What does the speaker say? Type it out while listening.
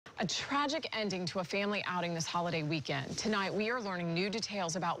A tragic ending to a family outing this holiday weekend. Tonight, we are learning new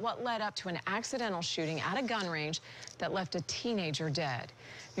details about what led up to an accidental shooting at a gun range that left a teenager dead.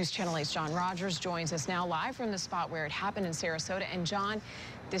 News Channel 8's John Rogers joins us now live from the spot where it happened in Sarasota. And John,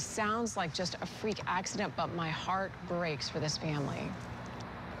 this sounds like just a freak accident, but my heart breaks for this family.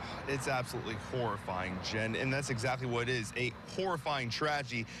 It's absolutely horrifying, Jen, and that's exactly what it is, a horrifying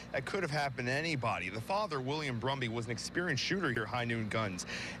tragedy that could have happened to anybody. The father, William Brumby, was an experienced shooter here at High Noon Guns,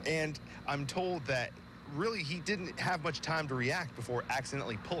 and I'm told that really he didn't have much time to react before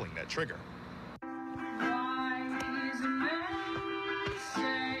accidentally pulling that trigger.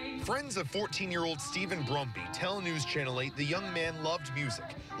 Friends of 14-year-old Stephen Brumby tell News Channel 8 the young man loved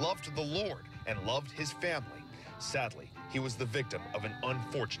music, loved the Lord, and loved his family. Sadly, he was the victim of an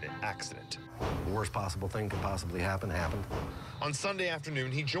unfortunate accident. The worst possible thing could possibly happened. On Sunday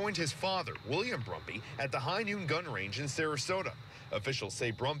afternoon, he joined his father, William Brumby, at the High Noon Gun Range in Sarasota. Officials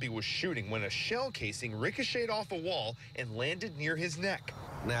say Brumby was shooting when a shell casing ricocheted off a wall and landed near his neck.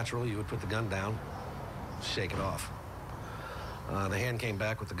 Naturally, you would put the gun down, shake it off. The hand came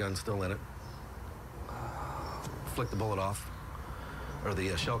back with the gun still in it. Flicked the bullet off, or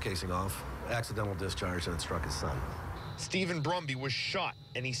the shell casing off. Accidental discharge, and it struck his son. Stephen Brumby was shot,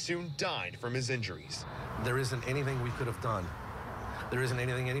 and he soon died from his injuries. There isn't anything we could have done. There isn't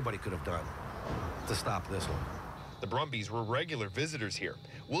anything anybody could have done to stop this one. The Brumbys were regular visitors here.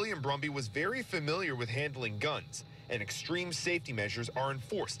 William Brumby was very familiar with handling guns, and extreme safety measures are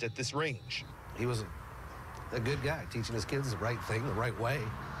enforced at this range. He was a good guy, teaching his kids the right thing, the right way.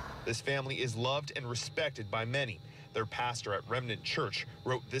 This family is loved and respected by many. Their pastor at Remnant Church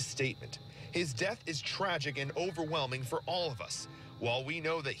wrote this statement. His death is tragic and overwhelming for all of us. While we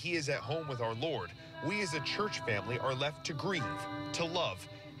know that he is at home with our Lord, we as a church family are left to grieve, to love,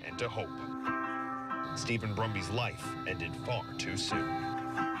 and to hope. Stephen Brumby's life ended far too soon.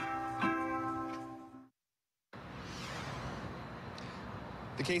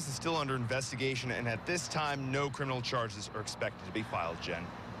 The case is still under investigation, and at this time, no criminal charges are expected to be filed, Jen.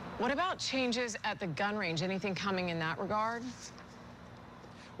 What about changes at the gun range? Anything coming in that regard?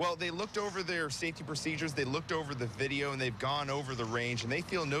 Well, they looked over their safety procedures, they looked over the video, and they've gone over the range, and they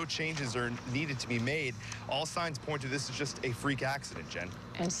feel no changes are needed to be made. All signs point to this is just a freak accident, Jen.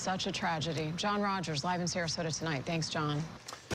 And such a tragedy. John Rogers, live in Sarasota tonight. Thanks, John.